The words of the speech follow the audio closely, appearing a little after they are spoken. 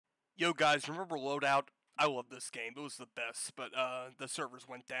Yo guys, remember Loadout? I love this game. It was the best, but the servers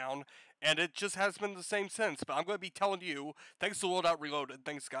went down, and it just has been the same since. But I'm going to be telling you, thanks to Loadout Reloaded,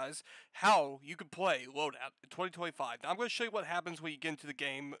 thanks guys, how you can play Loadout in 2025. Now I'm going to show you what happens when you get into the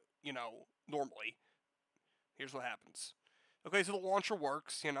game, normally. Here's what happens. Okay, so the launcher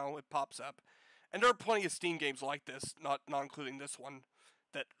works, it pops up. And there are plenty of Steam games like this, not including this one,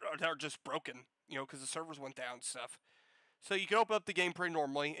 that are just broken, because the servers went down and stuff. So you can open up the game pretty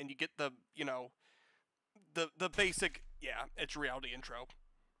normally, and you get the, the basic, it's reality intro.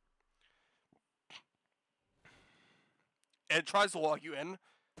 And it tries to log you in,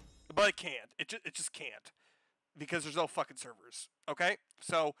 but it can't. It just can't. Because there's no fucking servers. Okay?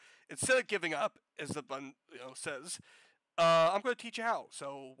 So, instead of giving up, as the button, says, I'm going to teach you how.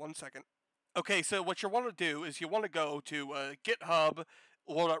 So, 1 second. Okay, so what you want to do is you want to go to GitHub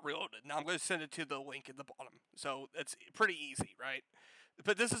Loadout Reloaded. Now I'm going to send it to the link at the bottom. So it's pretty easy, right?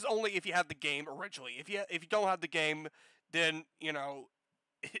 But this is only if you have the game originally. If you don't have the game, then you're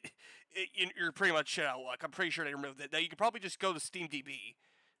pretty much shit out of luck. I'm pretty sure they removed it. Now you can probably just go to SteamDB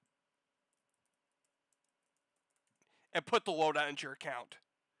and put the loadout into your account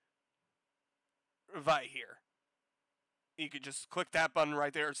right here. You could just click that button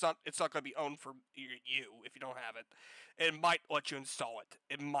right there. It's not going to be owned for you if you don't have it. It might let you install it.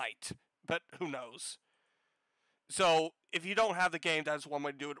 It might, but who knows? So if you don't have the game, that's one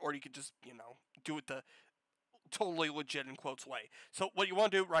way to do it. Or you could just do it the totally legit in quotes way. So what you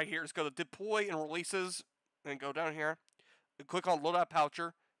want to do right here is go to deploy and releases, and go down here and click on Loadout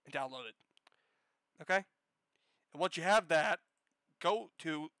Poucher and download it. Okay. And once you have that, go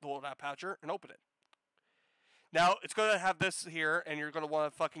to the Loadout Poucher and open it. Now, it's going to have this here, and you're going to want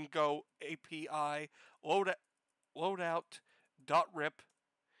to fucking go api.loadout.rip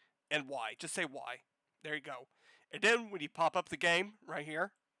and Y. Just say Y. There you go. And then when you pop up the game right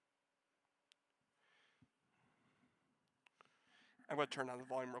here, I'm going to turn down the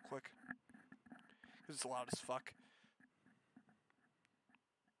volume real quick because it's loud as fuck.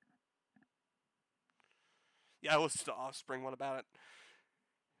 Yeah, I listened to Offspring. What about it?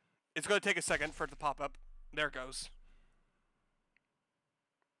 It's going to take a second for it to pop up. There it goes.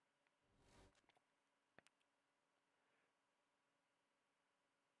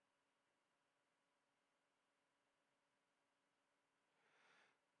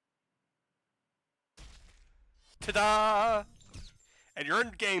 Ta-da! And you're in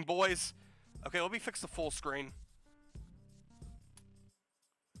the game, boys. Okay, let me fix the full screen.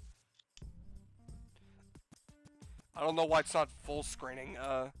 I don't know why it's not full screening.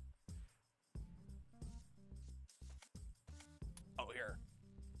 Oh, here.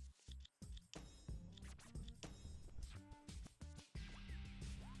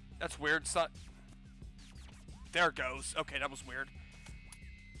 That's weird. It's not... There it goes. Okay, that was weird.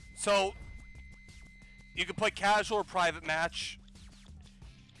 So, you can play casual or private match,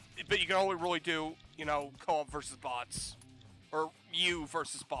 but you can only really do, co-op versus bots. Or you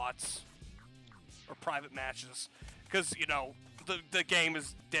versus bots. Or private matches. Because, the game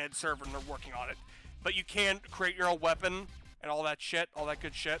is dead server and they're working on it. But you can create your own weapon and all that shit, all that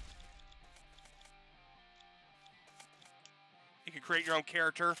good shit. You can create your own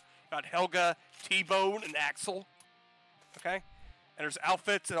character. Got Helga, T-Bone, and Axel. Okay? And there's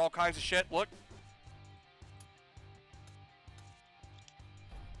outfits and all kinds of shit. Look.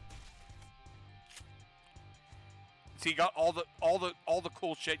 So you got all the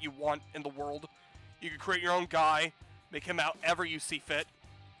cool shit you want in the world. You can create your own guy, make him out ever you see fit.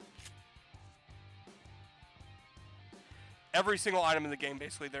 Every single item in the game,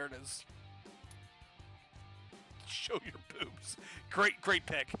 basically, there it is. Show your boobs. Great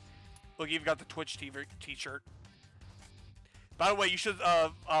pick. Look, you've got the Twitch t-shirt. By the way, you should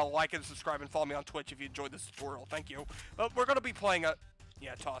like and subscribe and follow me on Twitch if you enjoyed this tutorial. Thank you. But we're going to be playing a...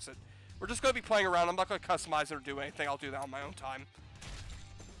 Yeah, toss it. We're just going to be playing around. I'm not going to customize it or do anything. I'll do that on my own time.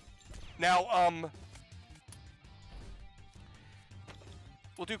 Now,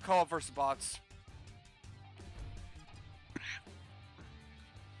 we'll do co-op versus bots.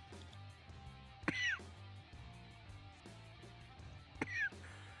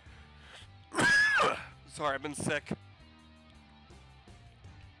 Sorry, I've been sick.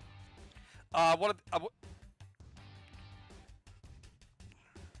 Yeah,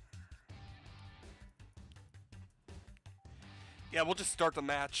 we'll just start the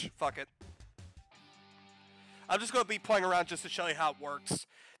match. Fuck it. I'm just going to be playing around just to show you how it works.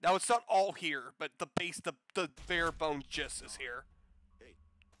 Now, it's not all here, but the base, the bare bones gist is here. 8,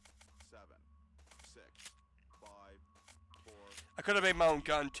 7, 6, 5, 4. I could have made my own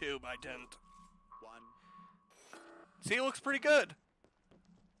gun too, but I didn't. 1. See, it looks pretty good.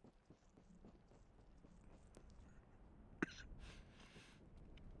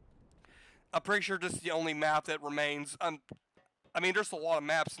 I'm pretty sure this is the only map that remains. I mean, there's a lot of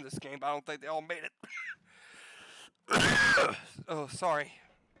maps in this game, but I don't think they all made it. Oh, sorry.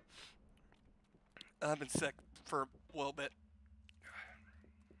 I've been sick for a little bit.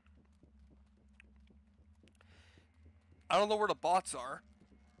 I don't know where the bots are.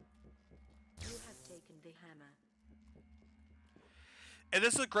 You have taken the hammer. And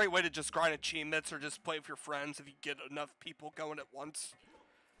this is a great way to just grind achievements or just play with your friends if you get enough people going at once.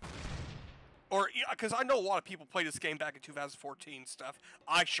 Or, because I know a lot of people played this game back in 2014 stuff.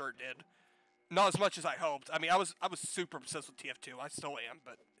 I sure did. Not as much as I hoped. I mean, I was super obsessed with TF2. I still am,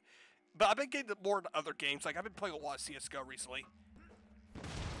 but I've been getting more into other games. Like, I've been playing a lot of CSGO recently.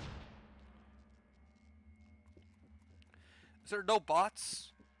 Is there no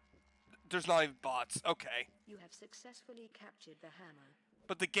bots? There's not even bots. Okay. You have successfully captured the hammer.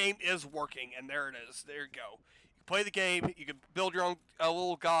 But the game is working, and there it is. There you go. You can play the game. You can build your own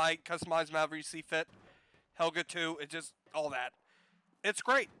little guy, customize him however you see fit. Helga too. It's just all that. It's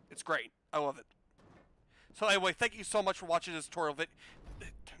great. It's great. I love it. So anyway, thank you so much for watching this tutorial vid.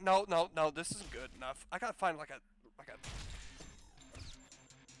 No, this isn't good enough. I gotta find like a.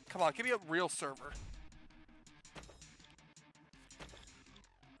 Come on, give me a real server.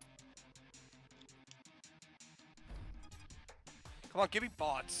 Come on, give me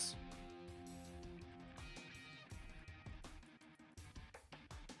bots.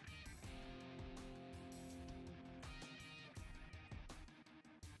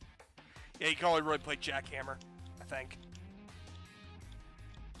 Yeah, you can only really play Jackhammer, I think.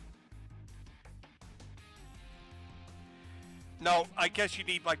 No, I guess you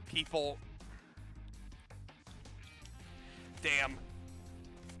need, like, people. Damn.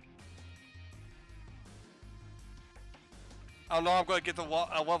 I don't know, I'm going to get to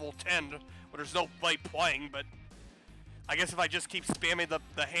level 10, where there's no play playing, but I guess if I just keep spamming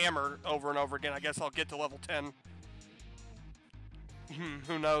the hammer over and over again, I guess I'll get to level 10.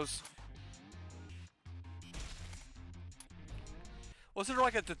 Who knows? Was there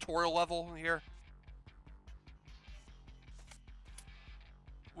like a tutorial level here?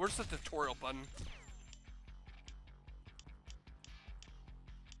 Where's the tutorial button?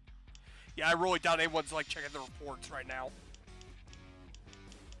 Yeah, I really doubt anyone's like checking the reports right now.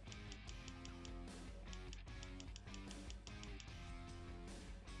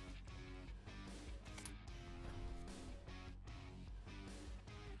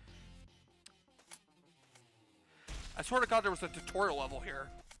 I swear to God there was a tutorial level here.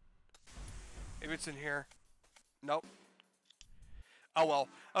 Maybe it's in here. Nope. Oh well.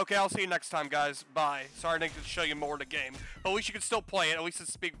 Okay, I'll see you next time, guys. Bye. Sorry I didn't show you more of the game. But at least you can still play it. At least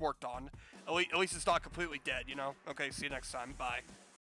it's being worked on. At least it's not completely dead, you know? Okay, see you next time. Bye.